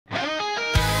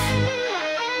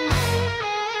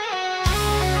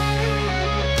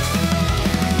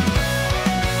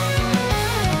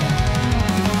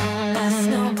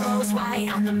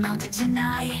on the mountain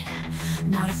tonight.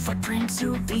 Not a footprint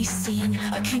to be seen,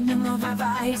 a kingdom of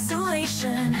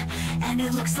isolation, and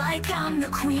it looks like I'm the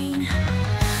queen.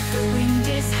 The wind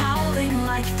is howling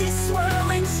like this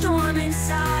swirling storm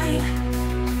inside.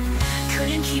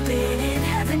 Couldn't keep it in,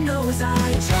 heaven knows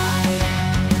I tried.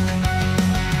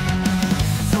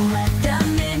 Don't let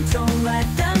them in, don't let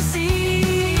them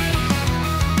see.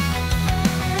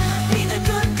 Be the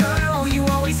good girl you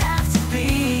always have to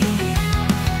be.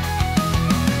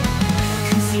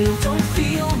 Conceal, don't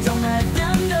feel, don't let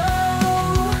them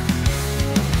know.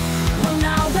 Well,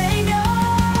 now they know.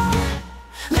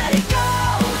 Let it go,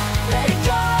 let it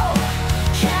go.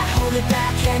 Can't hold it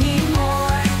back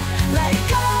anymore. Let it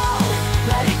go,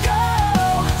 let it go.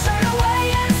 Turn away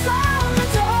and slam the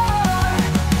door.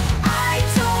 I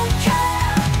don't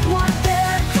care what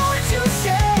they're going to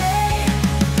say.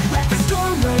 Let the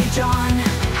storm rage on.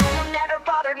 It will never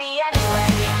bother me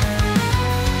anyway.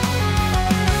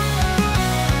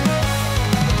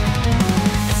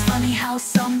 It's funny how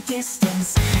some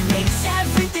distance makes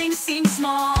everything seem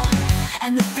small,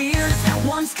 and the fears that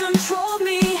once controlled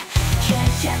me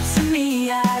can't get to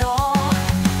me at all.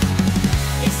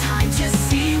 It's time to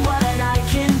see what I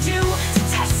can do, to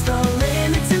test the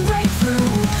limits and break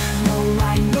through. No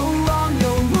right, no wrong,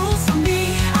 no rules for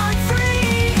me. I'm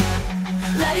free.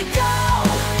 Let it go,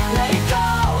 let it go.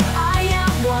 I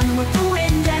am one with the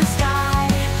wind and sky.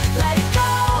 Let it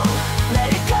go, let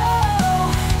it go.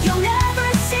 You'll never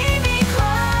see me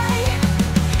cry.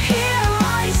 Here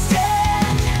I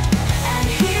stand, and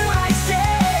here I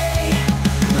stay.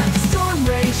 Let the storm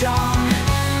rage on.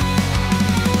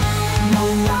 No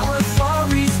hour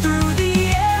flurries through the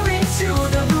air into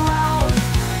the ground.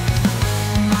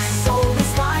 My soul is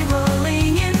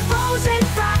spiraling in frozen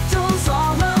fractals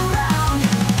all around.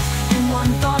 And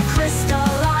one thought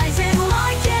crystallizing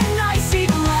like an icy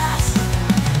blast.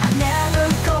 I'm never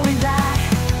going back.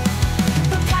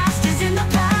 The past is in the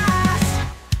past.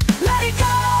 Let it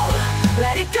go,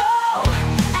 let it go.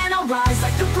 And I'll rise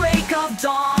like the break of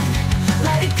dawn.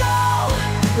 Let it go,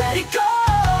 let it go.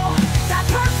 That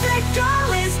perfect girl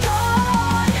is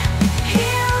gone.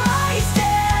 Here I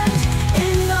stand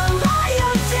in the light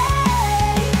of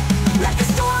day. Let the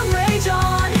storm rage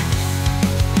on.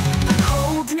 The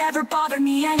cold never bothered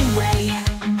me anyway.